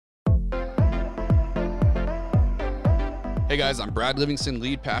Hey guys, I'm Brad Livingston,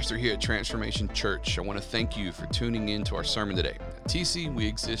 lead pastor here at Transformation Church. I want to thank you for tuning in to our sermon today. At TC, we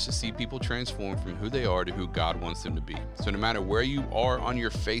exist to see people transform from who they are to who God wants them to be. So no matter where you are on your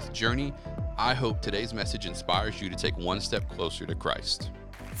faith journey, I hope today's message inspires you to take one step closer to Christ.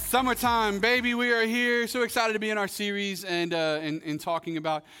 Summertime, baby, we are here. So excited to be in our series and talking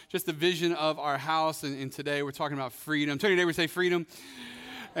about just the vision of our house. And today we're talking about freedom. Tell your neighbor, say freedom.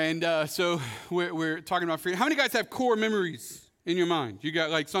 And so we're talking about freedom. How many guys have core memories in your mind? You got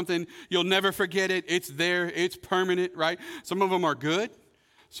like something, you'll never forget it. It's there. It's permanent, right? Some of them are good.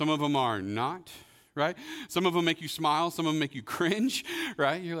 Some of them are not, right? Some of them make you smile. Some of them make you cringe,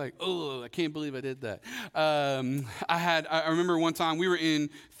 right? You're like, oh, I can't believe I did that. I remember one time we were in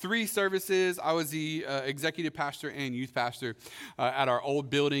 3 services. I was the executive pastor and youth pastor at our old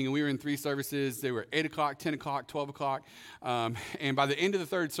building, and we were in 3 services. They were 8 o'clock, 10 o'clock, 12 o'clock. And by the end of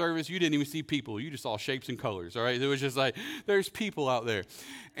the 3rd service, you didn't even see people. You just saw shapes and colors, all right? It was just like, there's people out there.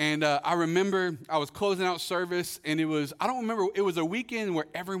 And I remember I was closing out service, and it was a weekend where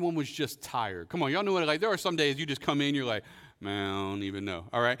everyone was just tired. Come on, y'all know what, like, there are some days you just come in, you're like, man, I don't even know,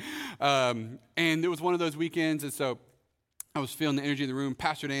 all right? And it was one of those weekends, and so I was feeling the energy of the room.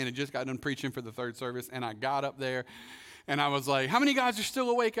 Pastor Dan had just got done preaching for the 3rd service, and I got up there, and I was like, how many guys are still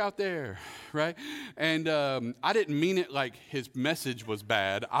awake out there, right? And I didn't mean it like his message was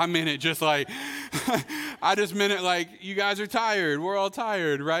bad. I meant it just like, I just meant it like, you guys are tired. We're all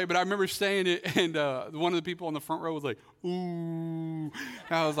tired, right? But I remember saying it, and one of the people on the front row was like, ooh. And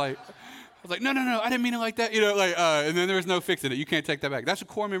I was like, no, I didn't mean it like that. And then there was no fixing it. You can't take that back. That's a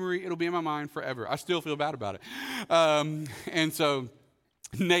core memory. It'll be in my mind forever. I still feel bad about it. And so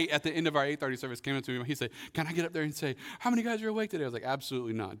Nate, at the end of our 8:30 service, came up to me. He said, can I get up there and say, how many guys are awake today? I was like,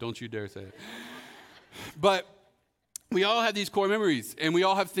 absolutely not. Don't you dare say it. But we all have these core memories, and we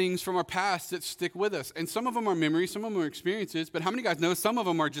all have things from our past that stick with us. And some of them are memories, some of them are experiences, but how many guys know some of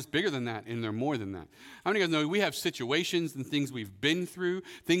them are just bigger than that, and they're more than that? How many guys know we have situations and things we've been through,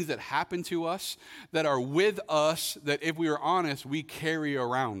 things that happen to us that are with us that, if we are honest, we carry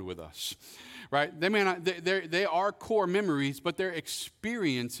around with us? Right? They may not. They are core memories, but they're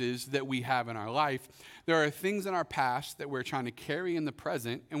experiences that we have in our life. There are things in our past that we're trying to carry in the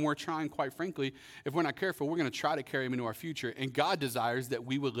present, and we're trying, quite frankly, if we're not careful, we're going to try to carry them into our future. And God desires that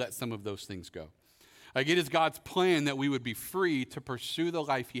we would let some of those things go. Like, it is God's plan that we would be free to pursue the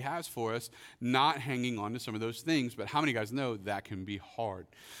life He has for us, not hanging on to some of those things. But how many guys know that can be hard,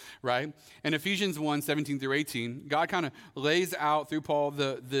 right? In Ephesians 1, 17 through 18, God kind of lays out through Paul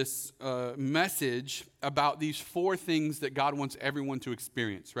this message about these 4 things that God wants everyone to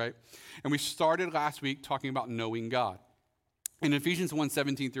experience, right? And we started last week talking about knowing God. In Ephesians 1,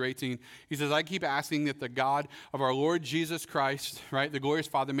 17 through 18, he says, I keep asking that the God of our Lord Jesus Christ, right, the glorious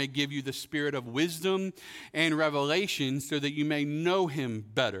Father, may give you the spirit of wisdom and revelation so that you may know Him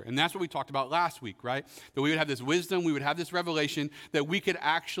better. And that's what we talked about last week, right? That we would have this wisdom, we would have this revelation, that we could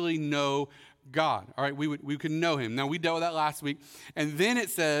actually know God, all right? We could know Him. Now, we dealt with that last week. And then it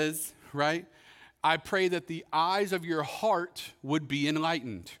says, right, I pray that the eyes of your heart would be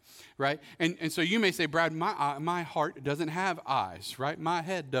enlightened, right? And so you may say, Brad, my heart doesn't have eyes, right? My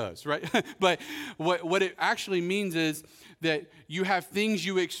head does, right? But what it actually means is that you have things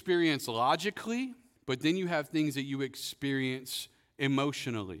you experience logically, but then you have things that you experience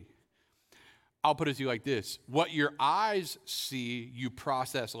emotionally. I'll put it to you like this. What your eyes see, you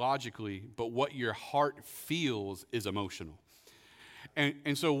process logically, but what your heart feels is emotional.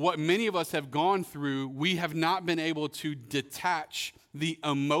 And so what many of us have gone through, we have not been able to detach the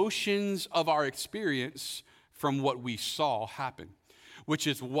emotions of our experience from what we saw happen, which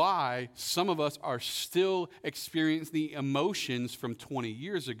is why some of us are still experiencing the emotions from 20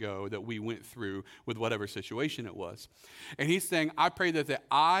 years ago that we went through with whatever situation it was. And he's saying, I pray that the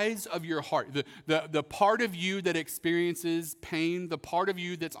eyes of your heart, the part of you that experiences pain, the part of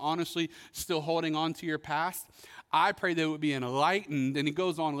you that's honestly still holding on to your past, I pray that it would be enlightened, and he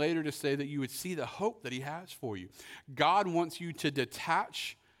goes on later to say that you would see the hope that He has for you. God wants you to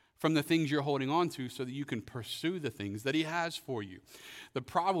detach from the things you're holding on to so that you can pursue the things that He has for you. The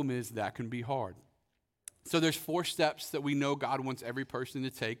problem is that can be hard. So there's 4 steps that we know God wants every person to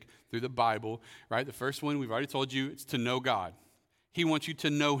take through the Bible, right? The first one, we've already told you, it's to know God. He wants you to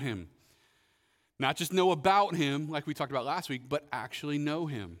know Him. Not just know about Him, like we talked about last week, but actually know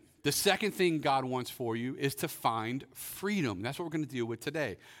Him. The second thing God wants for you is to find freedom. That's what we're going to deal with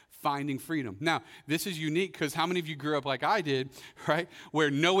today, finding freedom. Now, this is unique because how many of you grew up like I did, right,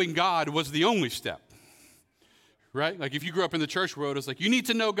 where knowing God was the only step, right? Like if you grew up in the church world, it's like, you need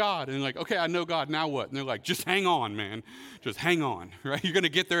to know God. And like, okay, I know God, now what? And they're like, just hang on, man. Just hang on, right? You're going to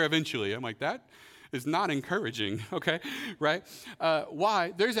get there eventually. I'm like, that is not encouraging, okay, right?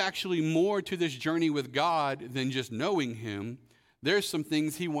 Why? There's actually more to this journey with God than just knowing him. There's some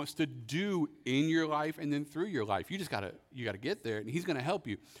things he wants to do in your life and then through your life. You gotta get there, and he's gonna help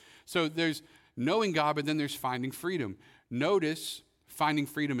you. So there's knowing God, but then there's finding freedom. Notice finding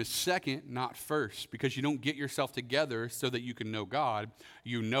freedom is second, not first, because you don't get yourself together so that you can know God.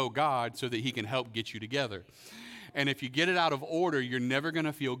 You know God so that he can help get you together. And if you get it out of order, you're never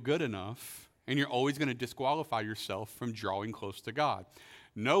gonna feel good enough, and you're always gonna disqualify yourself from drawing close to God.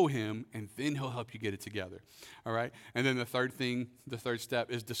 Know him, and then he'll help you get it together, all right? And then the third step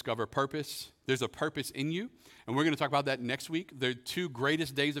is discover purpose. There's a purpose in you, and we're going to talk about that next week. The two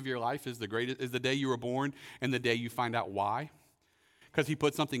greatest days of your life is the day you were born and the day you find out why, because he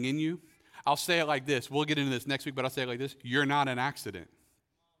put something in you. I'll say it like this. We'll get into this next week, but I'll say it like this. You're not an accident.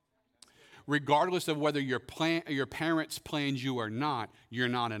 Regardless of whether your parents planned you or not, you're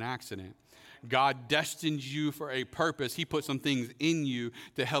not an accident. God destined you for a purpose. He put some things in you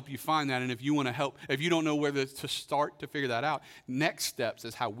to help you find that. And if you want to help, if you don't know where to start to figure that out, next steps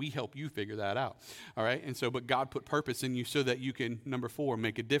is how we help you figure that out. All right? And so, but God put purpose in you so that you can, number 4,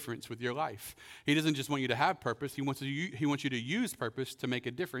 make a difference with your life. He doesn't just want you to have purpose. He wants you to use purpose to make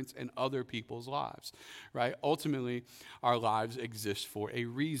a difference in other people's lives. Right? Ultimately, our lives exist for a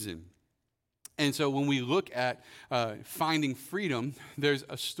reason. And so when we look at finding freedom, there's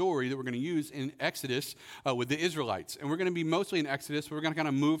a story that we're going to use in Exodus with the Israelites. And we're going to be mostly in Exodus, but we're going to kind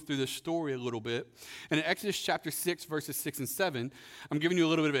of move through this story a little bit. And in Exodus chapter 6, verses 6 and 7, I'm giving you a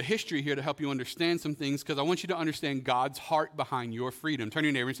little bit of a history here to help you understand some things, because I want you to understand God's heart behind your freedom. Turn to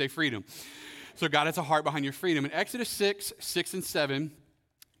your neighbor and say freedom. So God has a heart behind your freedom. In Exodus 6, 6 and 7,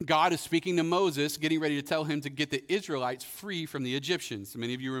 God is speaking to Moses, getting ready to tell him to get the Israelites free from the Egyptians.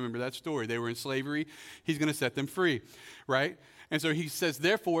 Many of you remember that story. They were in slavery. He's going to set them free, right? And so he says,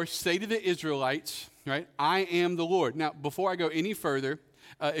 therefore, say to the Israelites, right, I am the Lord. Now, before I go any further,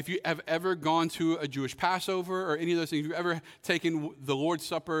 if you have ever gone to a Jewish Passover or any of those things, if you've ever taken the Lord's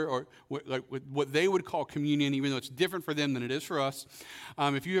Supper or what they would call communion, even though it's different for them than it is for us,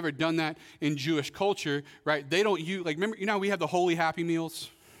 if you've ever done that in Jewish culture, right, they don't use, like, remember, you know how we have the Holy Happy Meals?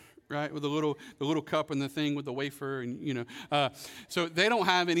 Right, with the little cup and the thing with the wafer, and so they don't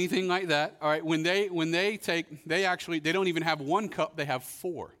have anything like that. All right, when they don't even have one cup; they have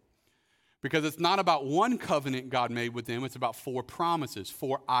 4, because it's not about one covenant God made with them; it's about 4 promises,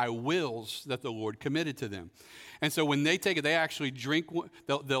 4 I wills that the Lord committed to them. And so when they take it, they actually drink.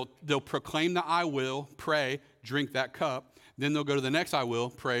 They'll proclaim the I will, pray, drink that cup. Then they'll go to the next I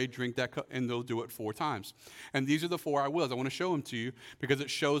will, pray, drink that cup, and they'll do it 4 times. And these are the 4 I wills. I want to show them to you because it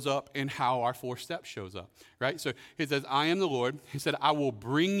shows up in how our 4 steps shows up, right? So he says, I am the Lord. He said, I will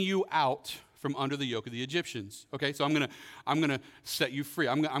bring you out from under the yoke of the Egyptians. Okay, so I'm gonna set you free.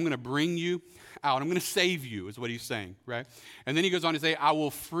 I'm gonna bring you out. I'm gonna save you, is what he's saying, right? And then he goes on to say, I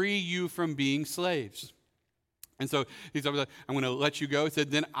will free you from being slaves. And so he's like, I'm gonna let you go. He said,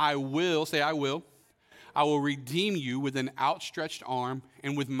 then I will, say I will redeem you with an outstretched arm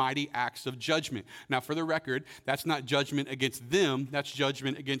and with mighty acts of judgment. Now, for the record, that's not judgment against them. That's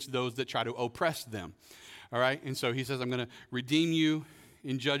judgment against those that try to oppress them. All right? And so he says, I'm going to redeem you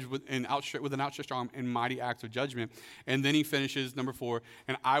and judge with an outstretched arm and mighty acts of judgment. And then he finishes, number 4,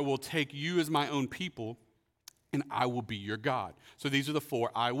 and I will take you as my own people, and I will be your God. So these are the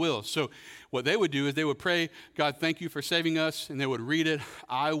 4 I will. So what they would do is they would pray, God, thank you for saving us. And they would read it.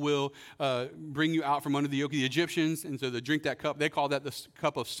 I will bring you out from under the yoke of the Egyptians. And so they drink that cup. They call that the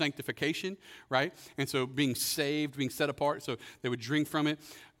cup of sanctification, right? And so being saved, being set apart. So they would drink from it.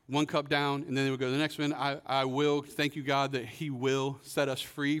 1 cup down, and then they would go to the next one. I will thank you, God, that he will set us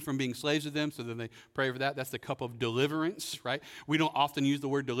free from being slaves of them. So then they pray for that. That's the cup of deliverance, right? We don't often use the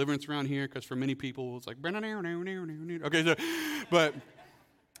word deliverance around here because for many people it's like, okay, so,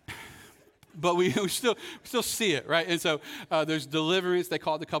 but we still see it, right? And so there's deliverance. They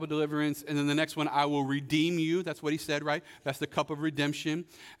call it the cup of deliverance. And then the next one, I will redeem you. That's what he said, right? That's the cup of redemption.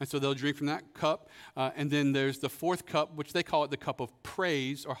 And so they'll drink from that cup. And then there's the 4th cup, which they call it the cup of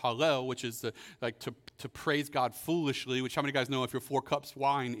praise, or hallel, which is to praise God foolishly, which how many of you guys know if you're 4 cups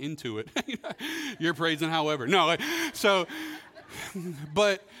wine into it, you're praising however. No,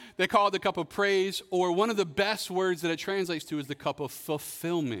 but they call it the cup of praise, or one of the best words that it translates to is the cup of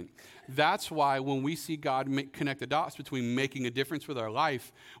fulfillment. That's why when we see God connect the dots between making a difference with our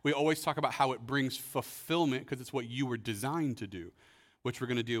life, we always talk about how it brings fulfillment because it's what you were designed to do. which we're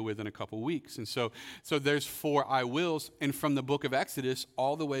going to deal with in a couple weeks. And so there's 4 I wills, and from the book of Exodus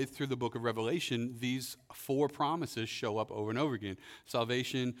all the way through the book of Revelation, these 4 promises show up over and over again.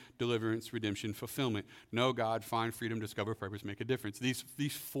 Salvation, deliverance, redemption, fulfillment. Know God, find freedom, discover purpose, make a difference.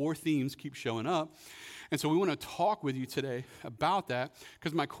 These 4 themes keep showing up. And so we want to talk with you today about that,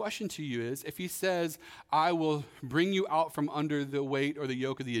 because my question to you is, if he says, I will bring you out from under the weight or the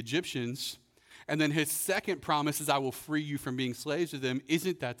yoke of the Egyptians, and then his second promise is, I will free you from being slaves to them,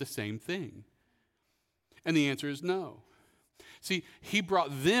 isn't that the same thing? And the answer is no. See, he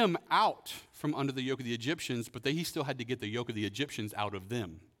brought them out from under the yoke of the Egyptians, but he still had to get the yoke of the Egyptians out of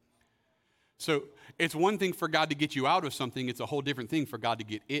them. So it's one thing for God to get you out of something. It's a whole different thing for God to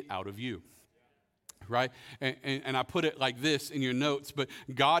get it out of you. Right? And I put it like this in your notes, but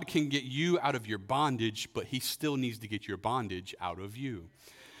God can get you out of your bondage, but he still needs to get your bondage out of you.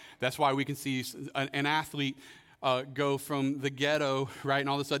 That's why we can see an athlete go from the ghetto, right, and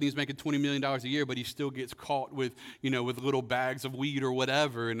all of a sudden he's making $20 million a year, but he still gets caught with, with little bags of weed or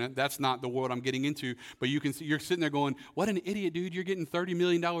whatever, and that's not the world I'm getting into. But you can see, you're sitting there going, what an idiot, dude, you're getting $30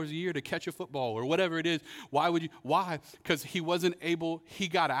 million a year to catch a football or whatever it is. Why? Because he wasn't able, he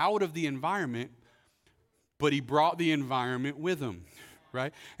got out of the environment, but he brought the environment with him.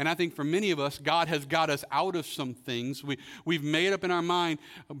 Right? And I think for many of us, God has got us out of some things. We've made up in our mind,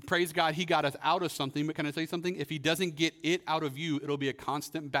 praise God, he got us out of something. But can I say something? If he doesn't get it out of you, it'll be a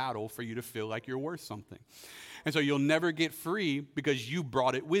constant battle for you to feel like you're worth something. And so you'll never get free because you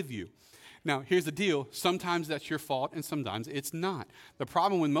brought it with you. Now, here's the deal. Sometimes that's your fault and sometimes it's not. The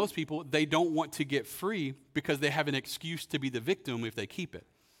problem with most people, they don't want to get free because they have an excuse to be the victim if they keep it.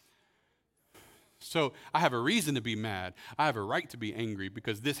 So I have a reason to be mad. I have a right to be angry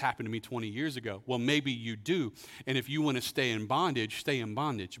because this happened to me 20 years ago. Well, maybe you do. And if you want to stay in bondage, stay in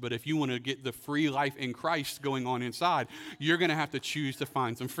bondage. But if you want to get the free life in Christ going on inside, you're going to have to choose to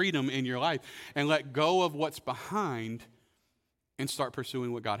find some freedom in your life and let go of what's behind and start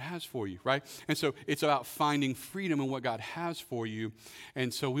pursuing what God has for you, right? And so it's about finding freedom in what God has for you.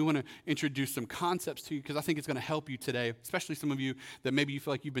 And so we want to introduce some concepts to you because I think it's going to help you today, especially some of you that maybe you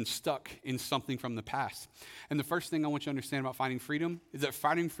feel like you've been stuck in something from the past. And the first thing I want you to understand about finding freedom is that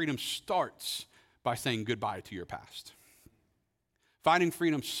finding freedom starts by saying goodbye to your past. Finding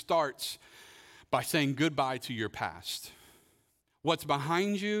freedom starts by saying goodbye to your past. What's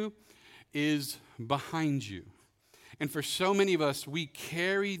behind you is behind you. And for so many of us, we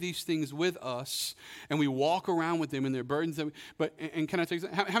carry these things with us, and we walk around with them and their burdens. And can I tell you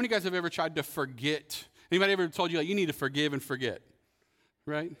something? How many guys have ever tried to forget? Anybody ever told you, like, you need to forgive and forget?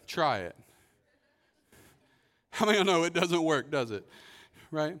 Right? Try it. How many of you know it doesn't work, does it?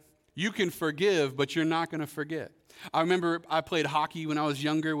 Right? You can forgive, but you're not going to forget. I remember I played hockey when I was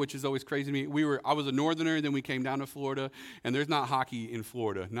younger, which is always crazy to me. I was a northerner, then we came down to Florida, and there's not hockey in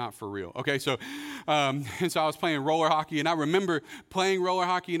Florida, not for real. Okay, so and so I was playing roller hockey, and I remember playing roller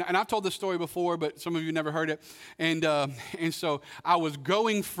hockey, and I've told this story before, but some of you never heard it. And so I was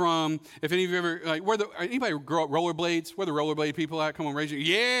going from, if any of you ever anybody grow up rollerblades? Where the rollerblade people at? Come on, raise your,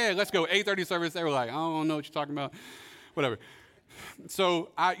 yeah, let's go. 8:30 service. They were like, I don't know what you're talking about, whatever. So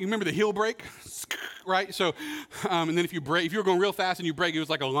you remember the heel break, right? So, and then if you were going real fast and you brake, it was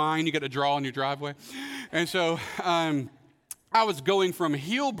like a line you got to draw in your driveway. And so I was going from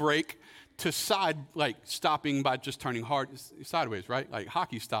heel break to side, like stopping by just turning hard sideways, right? Like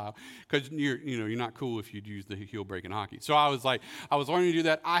hockey style, because you're not cool if you'd use the heel break in hockey. So I was learning to do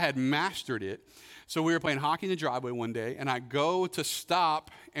that. I had mastered it. So we were playing hockey in the driveway one day, and I go to stop,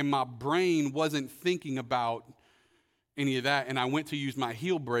 and my brain wasn't thinking about any of that, and I went to use my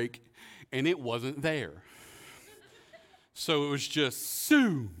heel brake, and it wasn't there. So it was just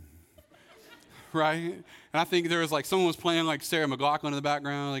zoom, right? And I think there was like someone was playing like Sarah McLachlan in the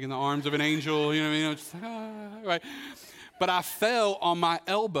background, like in the arms of an angel, you know what I mean? Just like, right? But I fell on my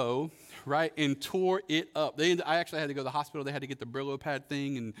elbow, right, and tore it up. I actually had to go to the hospital. They had to get the Brillo pad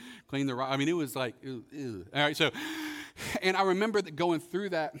thing and clean the. I mean, it was like, ew. All right, so. And I remember going through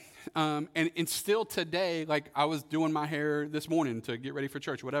that, and still today, like I was doing my hair this morning to get ready for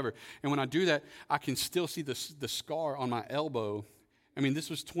church, whatever. And when I do that, I can still see the scar on my elbow. I mean, this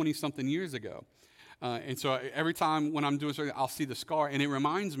was 20-something years ago. And so every time when I'm doing something, I'll see the scar, and it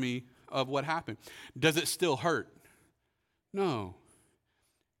reminds me of what happened. Does it still hurt? No.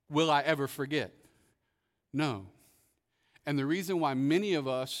 Will I ever forget? No. And the reason why many of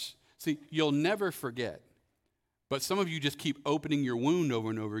us, you'll never forget. But some of you just keep opening your wound over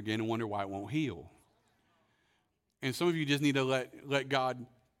and over again and wonder why it won't heal. And some of you just need to let God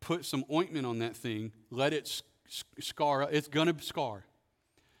put some ointment on that thing. Let it scar. It's going to scar.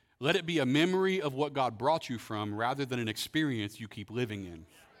 Let it be a memory of what God brought you from rather than an experience you keep living in.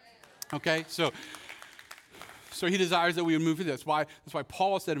 Okay, so he desires that we would move through that. That's why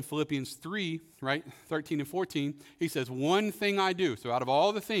Paul said in Philippians 3, right, 13 and 14, he says, one thing I do. So out of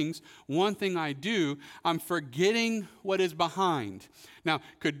all the things, one thing I do, I'm forgetting what is behind. Now,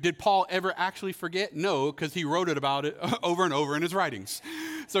 did Paul ever actually forget? No, because he wrote about it over and over in his writings.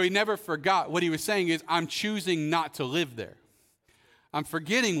 So he never forgot. What he was saying is, I'm choosing not to live there. I'm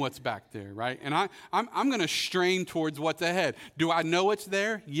forgetting what's back there, right? And I'm going to strain towards what's ahead. Do I know it's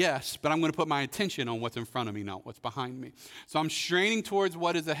there? Yes, but I'm going to put my attention on what's in front of me, not what's behind me. So I'm straining towards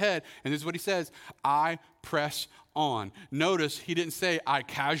what is ahead, and this is what he says, I press on. Notice he didn't say I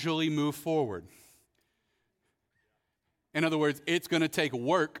casually move forward. In other words, it's going to take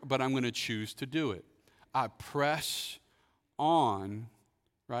work, but I'm going to choose to do it. I press on,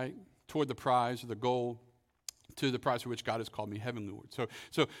 right, toward the prize or the goal, to the prize for which God has called me heavenward.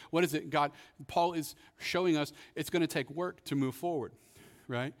 So what is it? Paul is showing us it's going to take work to move forward,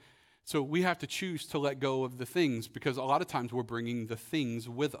 right? So we have to choose to let go of the things because a lot of times we're bringing the things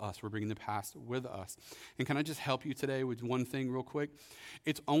with us. We're bringing the past with us. And can I just help you today with one thing real quick?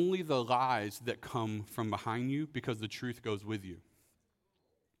 It's only the lies that come from behind you because the truth goes with you.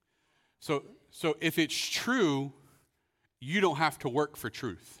 So if it's true, you don't have to work for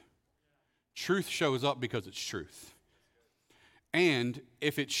truth. Truth shows up because it's truth. And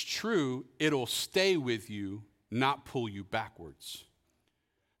if it's true, it'll stay with you, not pull you backwards.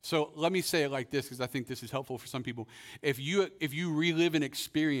 So let me say it like this because I think this is helpful for some people. If you relive an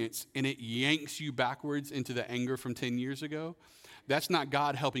experience and it yanks you backwards into the anger from 10 years ago, that's not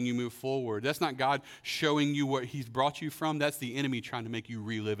God helping you move forward. That's not God showing you what he's brought you from. That's the enemy trying to make you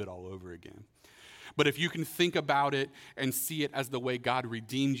relive it all over again. But if you can think about it and see it as the way God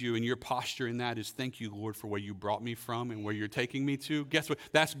redeemed you, and your posture in that is, thank you, Lord, for where you brought me from and where you're taking me to, guess what?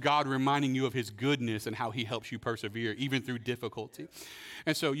 That's God reminding you of his goodness and how he helps you persevere, even through difficulty.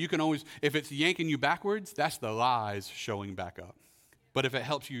 And so you can always, if it's yanking you backwards, that's the lies showing back up. But if it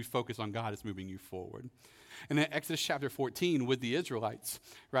helps you focus on God, it's moving you forward. And in Exodus chapter 14 with the Israelites,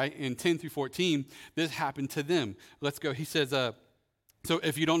 right, in 10 through 14, this happened to them. Let's go. He says, so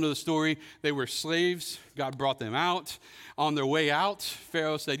if you don't know the story, they were slaves. God brought them out. On their way out,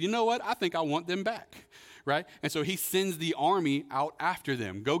 Pharaoh said, you know what? I think I want them back, right? And so he sends the army out after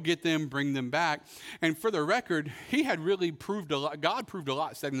them. Go get them, bring them back. And for the record, he had really proved a lot. God proved a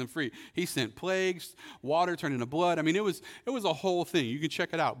lot setting them free. He sent plagues, water turned into blood. I mean, it was a whole thing. You can check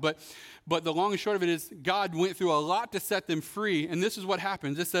it out. But the long and short of it is God went through a lot to set them free. And this is what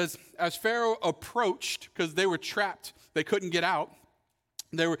happens. It says, as Pharaoh approached, because they were trapped, they couldn't get out.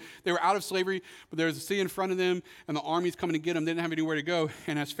 They were out of slavery, but there was a sea in front of them, and the army's coming to get them. They didn't have anywhere to go.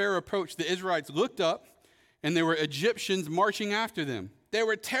 And as Pharaoh approached, the Israelites looked up, and there were Egyptians marching after them. They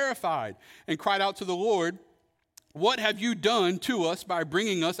were terrified and cried out to the Lord, what have you done to us by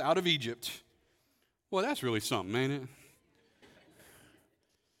bringing us out of Egypt? Well, that's really something, ain't it?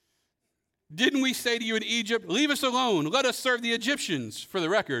 Didn't we say to you in Egypt, leave us alone, let us serve the Egyptians? For the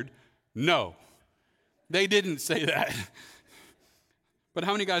record, no, they didn't say that. But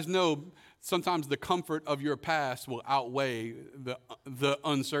how many guys know sometimes the comfort of your past will outweigh the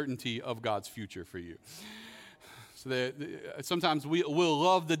uncertainty of God's future for you? So sometimes we'll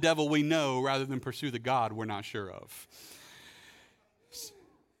love the devil we know rather than pursue the God we're not sure of.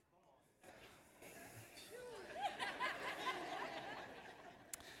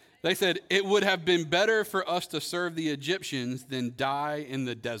 They said, it would have been better for us to serve the Egyptians than die in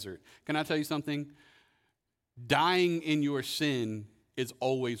the desert. Can I tell you something? Dying in your sin is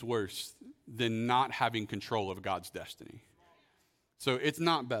always worse than not having control of God's destiny. So it's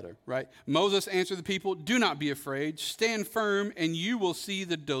not better, right? Moses answered the people, do not be afraid. Stand firm and you will see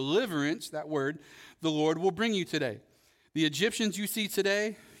the deliverance, that word, the Lord will bring you today. The Egyptians you see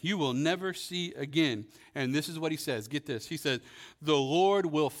today, you will never see again. And this is what he says. Get this. He says, the Lord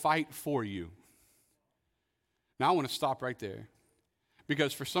will fight for you. Now I want to stop right there.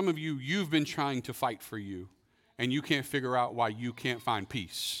 Because for some of you, you've been trying to fight for you. And you can't figure out why you can't find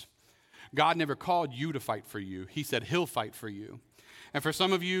peace. God never called you to fight for you. He said he'll fight for you. And for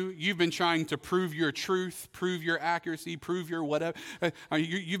some of you, you've been trying to prove your truth, prove your accuracy, prove your whatever.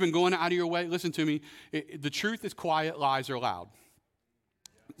 You've been going out of your way. Listen to me. The truth is quiet, lies are loud.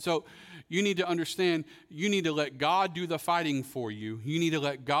 So you need to understand, you need to let God do the fighting for you. You need to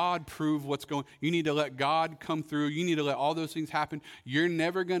let God prove what's going on. You need to let God come through. You need to let all those things happen. You're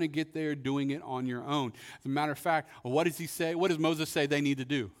never going to get there doing it on your own. As a matter of fact, what does he say? What does Moses say they need to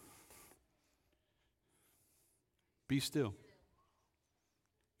do? Be still.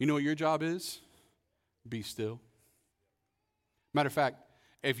 You know what your job is? Be still. Matter of fact,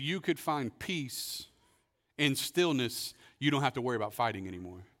 if you could find peace in stillness, you don't have to worry about fighting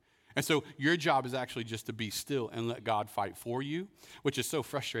anymore. And so your job is actually just to be still and let God fight for you, which is so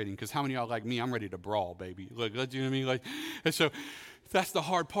frustrating because how many of y'all like me, I'm ready to brawl, baby. Like, you know what I mean? Like, and so that's the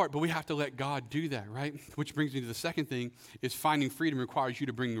hard part, but we have to let God do that, right? Which brings me to the second thing is finding freedom requires you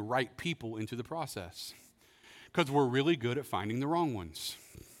to bring the right people into the process because we're really good at finding the wrong ones.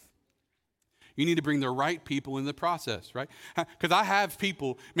 You need to bring the right people in the process, right? Because I have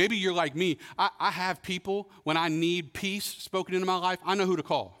people, maybe you're like me, I have people when I need peace spoken into my life, I know who to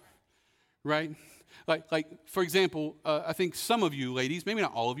call. Right? Like for example, I think some of you ladies, maybe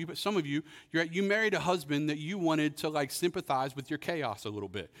not all of you, but some of you, you married a husband that you wanted to like sympathize with your chaos a little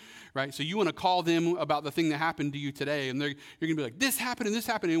bit, right? So you want to call them about the thing that happened to you today, and you're going to be like, this happened,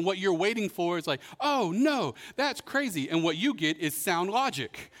 and what you're waiting for is like, oh no, that's crazy. And what you get is sound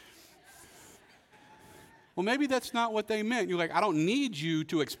logic. Well, maybe that's not what they meant. You're like, I don't need you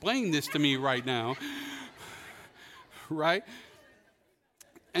to explain this to me right now, right?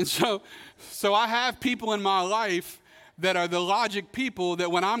 And so I have people in my life that are the logic people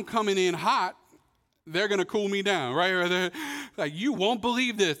that when I'm coming in hot, they're going to cool me down, right? Or they're like, you won't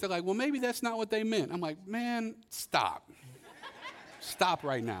believe this. They're like, well, maybe that's not what they meant. I'm like, man, stop. Stop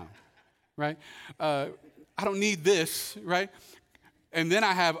right now, right? I don't need this, right? And then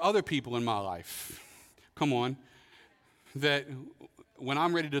I have other people in my life, come on, that when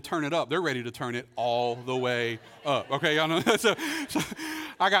I'm ready to turn it up, they're ready to turn it all the way up. Okay, y'all know? So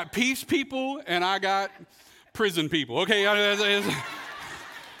I got peace people and I got prison people. Okay,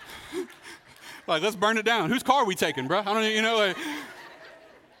 like let's burn it down. Whose car are we taking, bro? I don't, you know. Like,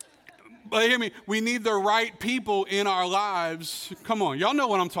 but hear me, we need the right people in our lives. Come on, y'all know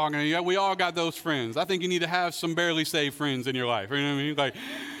what I'm talking about. Yeah, we all got those friends. I think you need to have some barely saved friends in your life. You know what I mean? Like,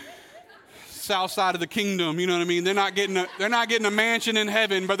 south side of the kingdom, you know what I mean? They're not getting a mansion in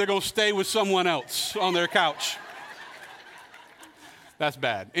heaven, but they're going to stay with someone else on their couch. That's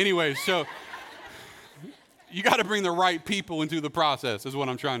bad. Anyway, so you got to bring the right people into the process is what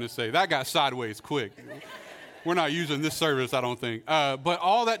I'm trying to say. That got sideways quick. We're not using this service, I don't think. But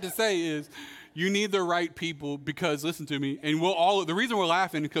all that to say is you need the right people because, listen to me, and the reason we're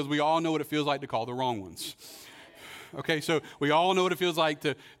laughing is because we all know what it feels like to call the wrong ones. Okay, so we all know what it feels like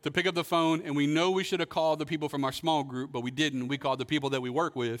to pick up the phone, and we know we should have called the people from our small group, but we didn't. We called the people that we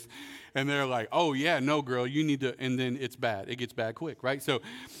work with, and they're like, oh, yeah, no, girl, you need to, and then it's bad. It gets bad quick, right? So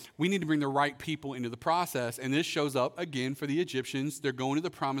we need to bring the right people into the process, and this shows up, again, for the Egyptians. They're going to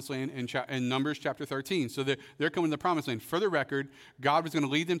the promised land in Numbers chapter 13. So they're coming to the promised land. For the record, God was going to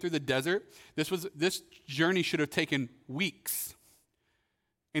lead them through the desert. This journey should have taken weeks,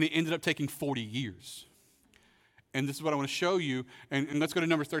 and it ended up taking 40 years. And this is what I want to show you. And let's go to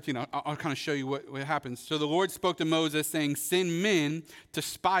Numbers 13. I'll kind of show you what happens. So the Lord spoke to Moses, saying, send men to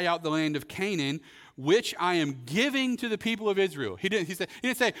spy out the land of Canaan, which I am giving to the people of Israel. He didn't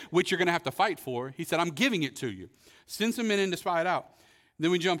say, which you're going to have to fight for. He said, I'm giving it to you. Send some men in to spy it out. Then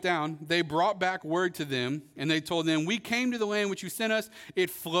we jump down. They brought back word to them, and they told them, we came to the land which you sent us.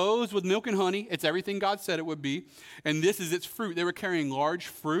 It flows with milk and honey. It's everything God said it would be. And this is its fruit. They were carrying large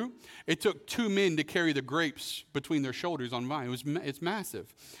fruit. It took 2 men to carry the grapes between their shoulders on vine. It's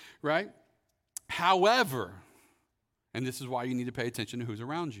massive, right? However, and this is why you need to pay attention to who's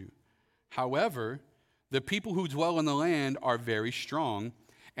around you. However, the people who dwell in the land are very strong,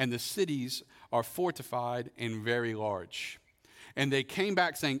 and the cities are fortified and very large. And they came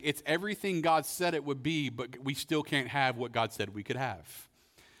back saying, it's everything God said it would be, but we still can't have what God said we could have.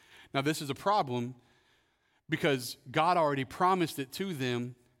 Now, this is a problem because God already promised it to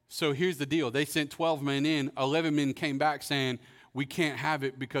them. So here's the deal. They sent 12 men in. 11 men came back saying, we can't have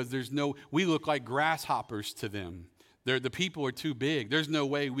it because we look like grasshoppers to them. The people are too big. There's no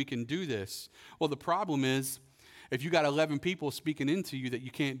way we can do this. Well, the problem is, if you got 11 people speaking into you that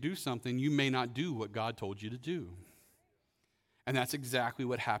you can't do something, you may not do what God told you to do. And that's exactly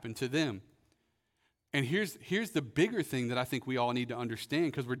what happened to them. And here's the bigger thing that I think we all need to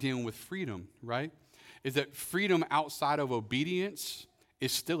understand because we're dealing with freedom, right? Is that freedom outside of obedience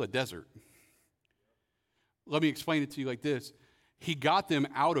is still a desert. Let me explain it to you like this. He got them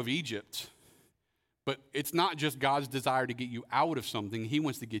out of Egypt, but it's not just God's desire to get you out of something. He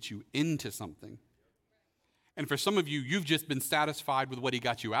wants to get you into something. And for some of you, you've just been satisfied with what he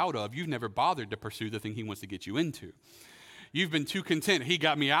got you out of. You've never bothered to pursue the thing he wants to get you into. You've been too content. He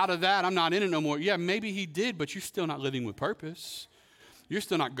got me out of that. I'm not in it no more. Yeah, maybe he did, but you're still not living with purpose. You're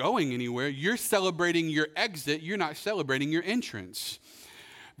still not going anywhere. You're celebrating your exit. You're not celebrating your entrance.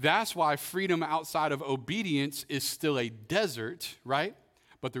 That's why freedom outside of obedience is still a desert, right?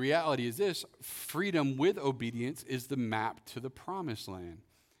 But the reality is this, freedom with obedience is the map to the promised land.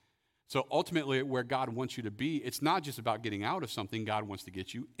 So ultimately, where God wants you to be, it's not just about getting out of something. God wants to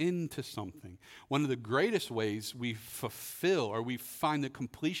get you into something. One of the greatest ways we fulfill or we find the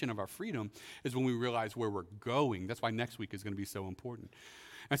completion of our freedom is when we realize where we're going. That's why next week is going to be so important.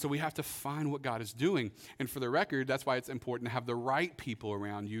 And so we have to find what God is doing. And for the record, that's why it's important to have the right people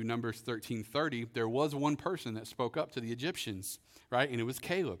around you. Numbers 13:30, there was one person that spoke up to the Egyptians, right? And it was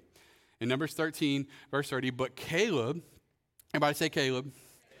Caleb. In Numbers 13, verse 30, but Caleb, everybody say Caleb,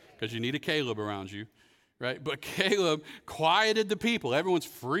 because you need a Caleb around you, right? But Caleb quieted the people. Everyone's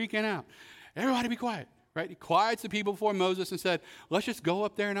freaking out. Everybody be quiet, right? He quiets the people before Moses and said, let's just go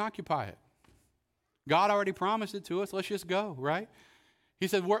up there and occupy it. God already promised it to us. Let's just go, right? He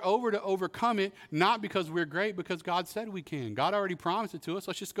said, we're over to overcome it, not because we're great, because God said we can. God already promised it to us.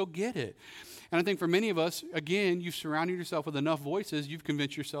 Let's just go get it. And I think for many of us, again, you've surrounded yourself with enough voices. You've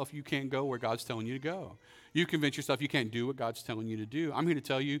convinced yourself you can't go where God's telling you to go. You convince yourself you can't do what God's telling you to do. I'm here to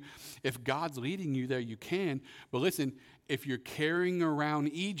tell you, if God's leading you there, you can. But listen, if you're carrying around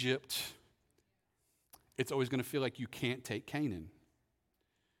Egypt, it's always going to feel like you can't take Canaan.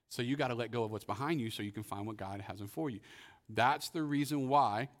 So you got to let go of what's behind you so you can find what God has in for you. That's the reason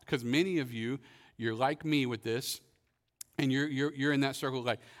why, because many of you, you're like me with this, and you're in that circle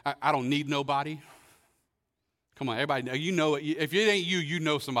like, I don't need nobody. Come on, everybody, you know it. If it ain't you, you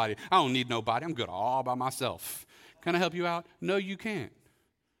know somebody. I don't need nobody. I'm good all by myself. Can I help you out? No, you can't.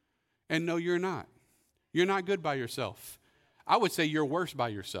 And no, you're not. You're not good by yourself. I would say you're worse by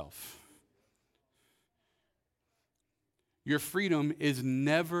yourself. Your freedom is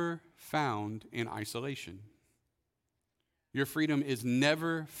never found in isolation. Your freedom is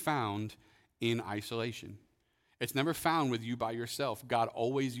never found in isolation. It's never found with you by yourself. God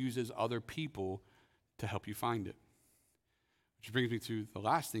always uses other people to help you find it. Which brings me to the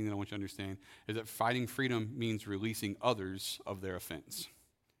last thing that I want you to understand is that fighting freedom means releasing others of their offense.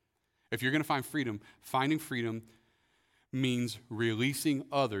 If you're going to find freedom, finding freedom means releasing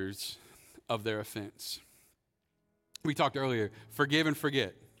others of their offense. We talked earlier, forgive and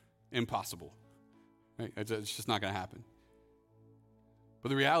forget, impossible. Right? It's just not going to happen. But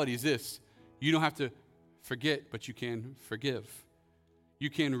the reality is this, you don't have to forget, but you can forgive.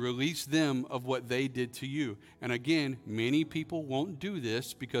 You can release them of what they did to you. And again, many people won't do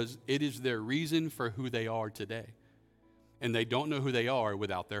this because it is their reason for who they are today. And they don't know who they are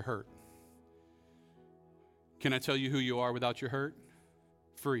without their hurt. Can I tell you who you are without your hurt?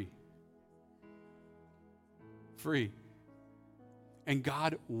 Free. Free. And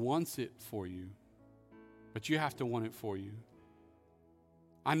God wants it for you. But you have to want it for you.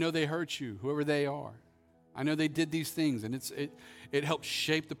 I know they hurt you, whoever they are. I know they did these things, and it helped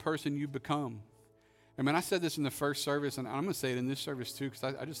shape the person you've become. And man, I said this in the first service, and I'm going to say it in this service too, because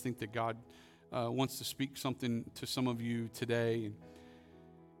I just think that God wants to speak something to some of you today.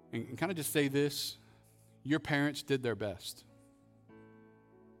 And kind of just say this, your parents did their best.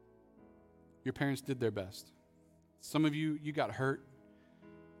 Your parents did their best. Some of you, you got hurt.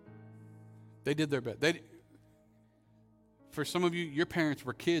 They did their best. For some of you, your parents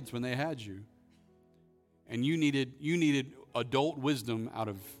were kids when they had you. And you needed adult wisdom out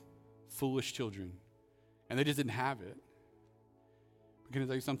of foolish children. And they just didn't have it. But can I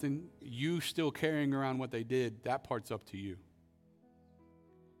tell you something? You still carrying around what they did, that part's up to you.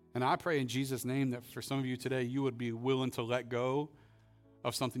 And I pray in Jesus' name that for some of you today, you would be willing to let go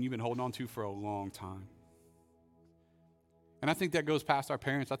of something you've been holding on to for a long time. And I think that goes past our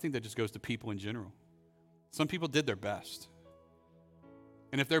parents. I think that just goes to people in general. Some people did their best.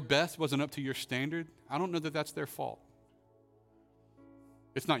 And if their best wasn't up to your standard, I don't know that that's their fault.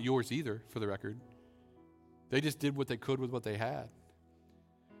 It's not yours either, for the record. They just did what they could with what they had.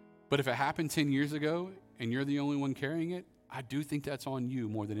 But if it happened 10 years ago and you're the only one carrying it, I do think that's on you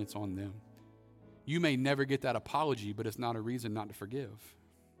more than it's on them. You may never get that apology, but it's not a reason not to forgive.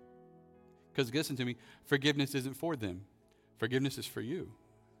 Because listen to me, forgiveness isn't for them. Forgiveness is for you.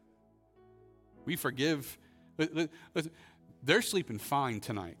 We forgive. Listen, they're sleeping fine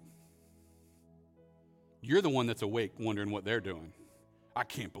tonight. You're the one that's awake wondering what they're doing. I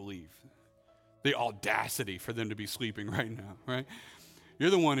can't believe the audacity for them to be sleeping right now, right?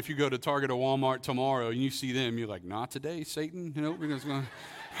 You're the one, if you go to Target or Walmart tomorrow and you see them, you're like, not today, Satan. You know, we're just going,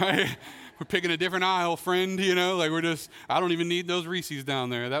 right? We're picking a different aisle, friend, you know, like I don't even need those Reese's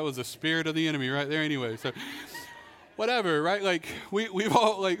down there. That was the spirit of the enemy right there anyway. So whatever, right? Like we've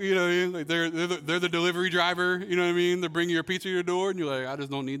all, like, you know, like they're the delivery driver, you know what I mean? They're bringing your pizza to your door and you're like, I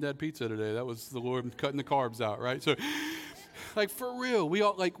just don't need that pizza today. That was the Lord cutting the carbs out, right? So like for real, we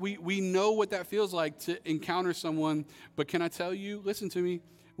all like we know what that feels like to encounter someone, but can I tell you, listen to me,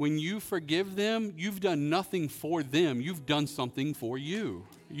 When you forgive them, you've done nothing for them. You've done something for you.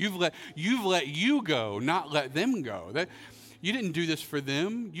 You've let you go, not let them go. You didn't do this for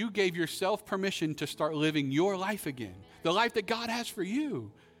them. You gave yourself permission to start living your life again, the life that God has for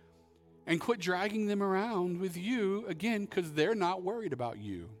you. And quit dragging them around with you again, because they're not worried about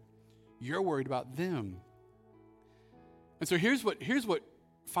you. You're worried about them. And so here's what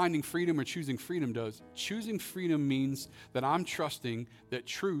finding freedom or choosing freedom does. Choosing freedom means that I'm trusting that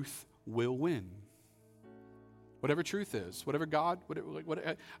truth will win. Whatever truth is, whatever God,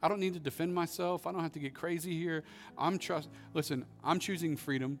 I don't need to defend myself. I don't have to get crazy here. I'm choosing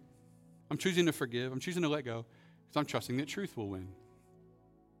freedom. I'm choosing to forgive. I'm choosing to let go because I'm trusting that truth will win.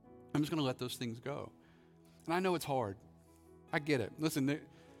 I'm just going to let those things go. And I know it's hard. I get it. Listen,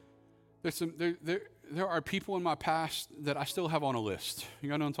 there are people in my past that I still have on a list. You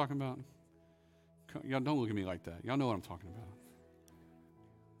know what I'm talking about? Y'all don't look at me like that. Y'all know what I'm talking about.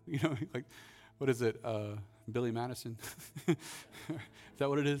 You know, like, what is it? Billy Madison? Is that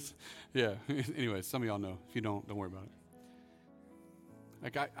what it is? Yeah. Anyway, some of y'all know. If you don't worry about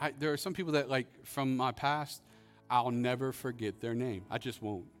it. Like, there are some people that, like, from my past, I'll never forget their name. I just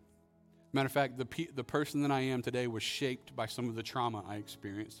won't. Matter of fact, the person that I am today was shaped by some of the trauma I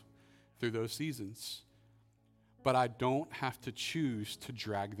experienced through those seasons. But I don't have to choose to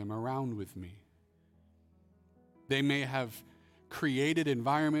drag them around with me. They may have created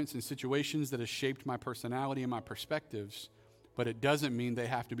environments and situations that have shaped my personality and my perspectives, but it doesn't mean they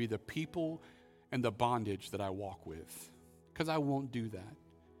have to be the people and the bondage that I walk with, because I won't do that.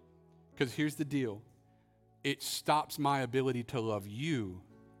 Because here's the deal. It stops my ability to love you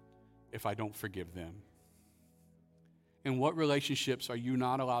if I don't forgive them. And what relationships are you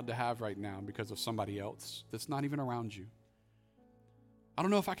not allowed to have right now because of somebody else that's not even around you? I don't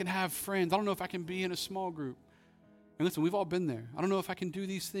know if I can have friends. I don't know if I can be in a small group. And listen, we've all been there. I don't know if I can do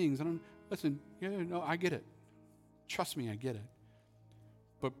these things. I get it. Trust me, I get it.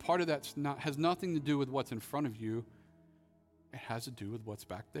 But part of that has nothing to do with what's in front of you. It has to do with what's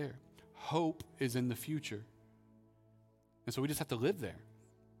back there. Hope is in the future. And so we just have to live there.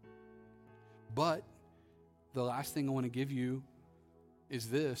 But the last thing I want to give you is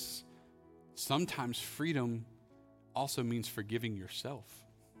this. Sometimes freedom also means forgiving yourself.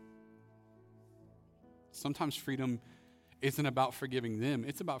 Sometimes freedom isn't about forgiving them.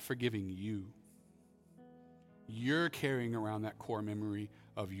 It's about forgiving you. You're carrying around that core memory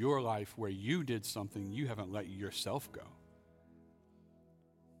of your life where you did something you haven't let yourself go.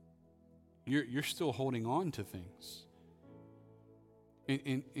 You're still holding on to things.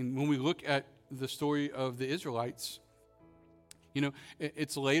 And when we look at the story of the Israelites, you know,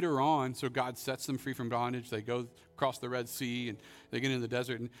 it's later on, so God sets them free from bondage. They go across the Red Sea, and they get into the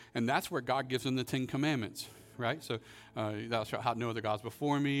desert, and that's where God gives them the 10 Commandments, right? So thou shalt have no other gods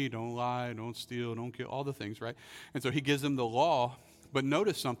before me, don't lie, don't steal, don't kill, all the things, right? And so he gives them the law, but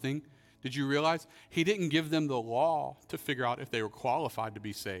notice something. Did you realize he didn't give them the law to figure out if they were qualified to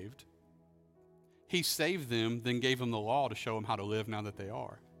be saved? He saved them, then gave them the law to show them how to live now that they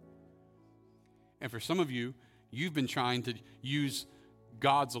are. And for some of you, you've been trying to use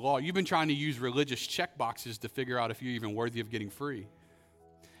God's law. You've been trying to use religious check boxes to figure out if you're even worthy of getting free.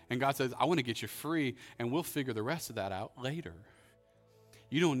 And God says, I want to get you free, and we'll figure the rest of that out later.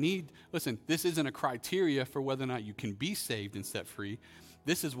 You don't need, listen, this isn't a criteria for whether or not you can be saved and set free.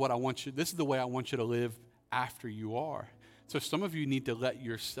 This is the way I want you to live after you are. So some of you need to let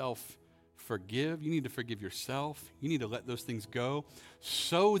yourself forgive. You need to forgive yourself. You need to let those things go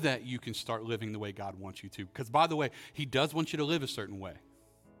so that you can start living the way God wants you to. Because, by the way, he does want you to live a certain way,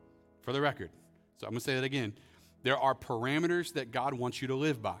 for the record. So I'm going to say that again. There are parameters that God wants you to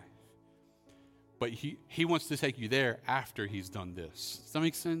live by. But he wants to take you there after he's done this. Does that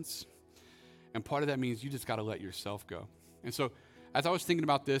make sense? And part of that means you just got to let yourself go. And so as I was thinking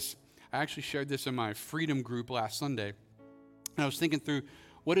about this, I actually shared this in my freedom group last Sunday. And I was thinking through,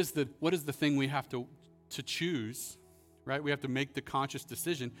 what is the thing we have to choose, right? We have to make the conscious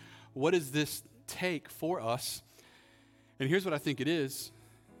decision. What does this take for us? And here's what I think it is.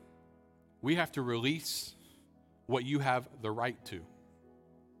 We have to release what you have the right to. I'm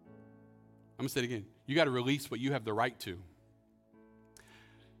going to say it again. You got to release what you have the right to.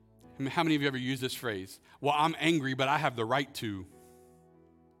 How many of you ever used this phrase? Well, I'm angry, but I have the right to.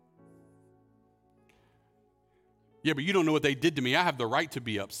 Yeah, but you don't know what they did to me. I have the right to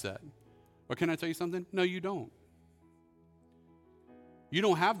be upset. But can I tell you something? No, you don't. You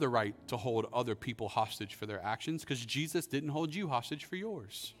don't have the right to hold other people hostage for their actions because Jesus didn't hold you hostage for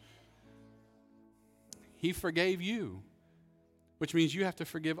yours. He forgave you, which means you have to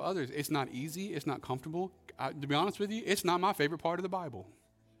forgive others. It's not easy. It's not comfortable. To be honest with you, it's not my favorite part of the Bible.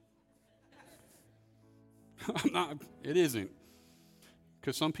 It isn't.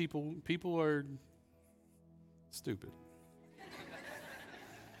 Because some people are stupid.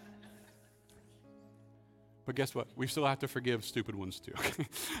 But guess what? We still have to forgive stupid ones too.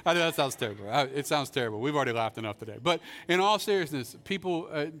 I know that sounds terrible. It sounds terrible. We've already laughed enough today. But in all seriousness, people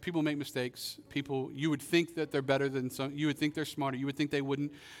make mistakes. You would think that they're better than some. You would think they're smarter. You would think they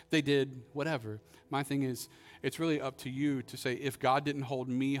wouldn't. They did, whatever. My thing is, it's really up to you to say, if God didn't hold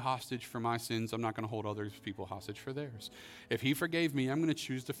me hostage for my sins, I'm not going to hold other people hostage for theirs. If he forgave me, I'm going to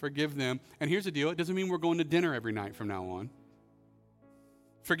choose to forgive them. And here's the deal. It doesn't mean we're going to dinner every night from now on.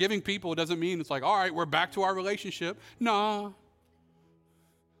 Forgiving people doesn't mean it's like, all right, we're back to our relationship. No,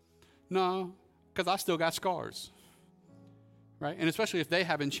 because I still got scars, right? And especially if they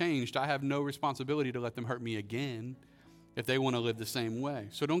haven't changed, I have no responsibility to let them hurt me again if they want to live the same way.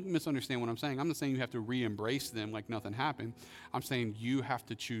 So don't misunderstand what I'm saying. I'm not saying you have to re-embrace them like nothing happened. I'm saying you have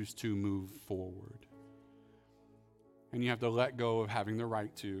to choose to move forward. And you have to let go of having the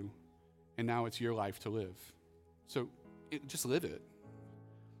right to, and now it's your life to live. So just live it.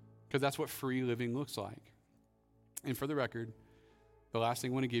 Because that's what free living looks like. And for the record, the last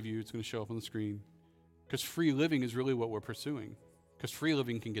thing I want to give you, it's going to show up on the screen. Because free living is really what we're pursuing. Because free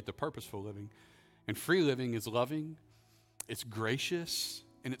living can get to purposeful living. And free living is loving, it's gracious,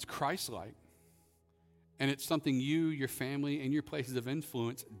 and it's Christ-like. And it's something you, your family, and your places of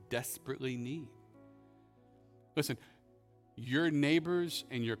influence desperately need. Listen, your neighbors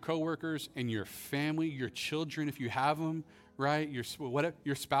and your coworkers and your family, your children, if you have them, right?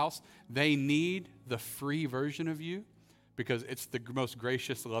 Your spouse, they need the free version of you because it's the most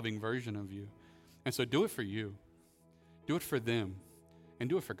gracious, loving version of you. And so do it for you. Do it for them. And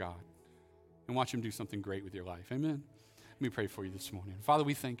do it for God. And watch him do something great with your life. Amen. Let me pray for you this morning. Father,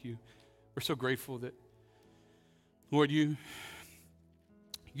 we thank you. We're so grateful that, Lord, you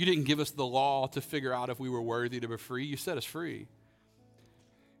didn't give us the law to figure out if we were worthy to be free. You set us free.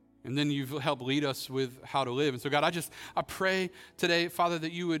 And then you've helped lead us with how to live. And so, God, I pray today, Father,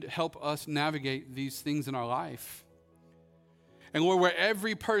 that you would help us navigate these things in our life. And Lord, where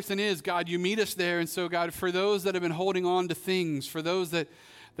every person is, God, you meet us there. And so, God, for those that have been holding on to things, for those that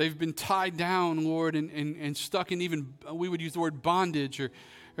they've been tied down, Lord, and stuck in even, we would use the word bondage, or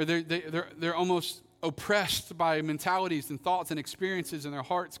they're almost oppressed by mentalities and thoughts and experiences in their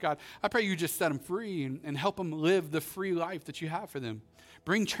hearts, God, I pray you just set them free and help them live the free life that you have for them.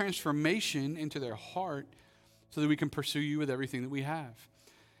 Bring transformation into their heart so that we can pursue you with everything that we have.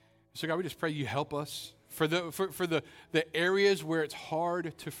 So God, we just pray you help us. For the areas where it's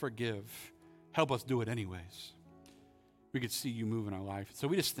hard to forgive, help us do it anyways. We could see you move in our life. So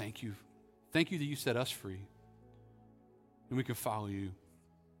we just thank you. Thank you that you set us free. And we can follow you.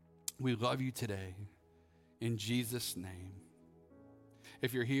 We love you today. In Jesus' name.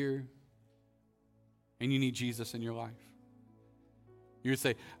 If you're here and you need Jesus in your life, you would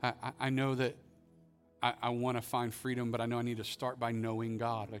say, I know that I want to find freedom, but I know I need to start by knowing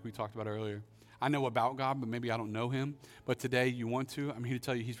God, like we talked about earlier. I know about God, but maybe I don't know him. But today you want to. I'm here to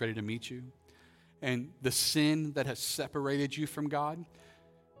tell you he's ready to meet you. And the sin that has separated you from God,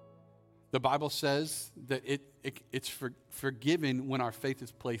 the Bible says that it's forgiven when our faith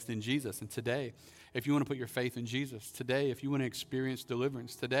is placed in Jesus. And today, if you want to put your faith in Jesus, today, if you want to experience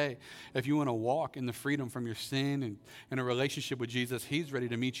deliverance, today, if you want to walk in the freedom from your sin and in a relationship with Jesus, he's ready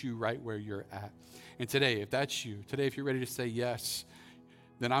to meet you right where you're at. And today, if that's you, today, if you're ready to say yes,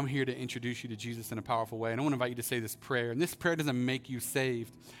 then I'm here to introduce you to Jesus in a powerful way. And I want to invite you to say this prayer. And this prayer doesn't make you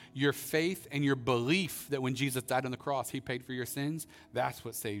saved. Your faith and your belief that when Jesus died on the cross, he paid for your sins, that's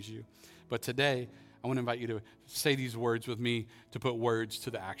what saves you. But today, I want to invite you to say these words with me to put words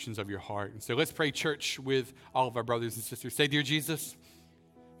to the actions of your heart. And so let's pray, church, with all of our brothers and sisters. Say, dear Jesus,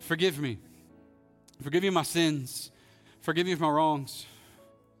 forgive me. Forgive me my sins. Forgive me for my wrongs.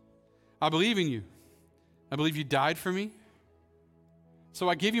 I believe in you. I believe you died for me. So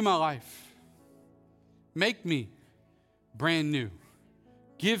I give you my life. Make me brand new.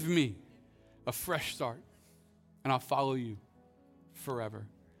 Give me a fresh start. And I'll follow you forever.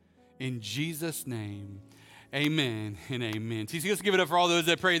 In Jesus' name, amen and amen. TC, let's give it up for all those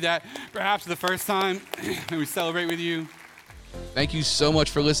that prayed that, perhaps for the first time, and we celebrate with you. Thank you so much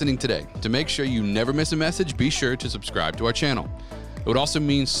for listening today. To make sure you never miss a message, be sure to subscribe to our channel. It would also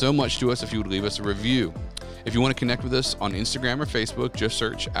mean so much to us if you would leave us a review. If you want to connect with us on Instagram or Facebook, just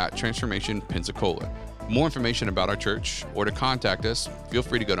search at Transformation Pensacola. For more information about our church or to contact us, feel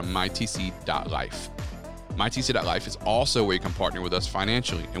free to go to mytc.life. MyTC.life is also where you can partner with us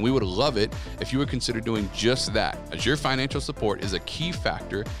financially, and we would love it if you would consider doing just that, as your financial support is a key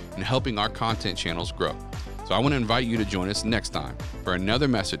factor in helping our content channels grow. So So I want to invite you to join us next time for another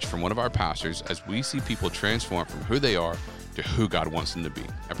message from one of our pastors as we see people transform from who they are to who God wants them to be.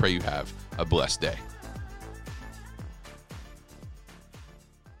 I pray you have a blessed day.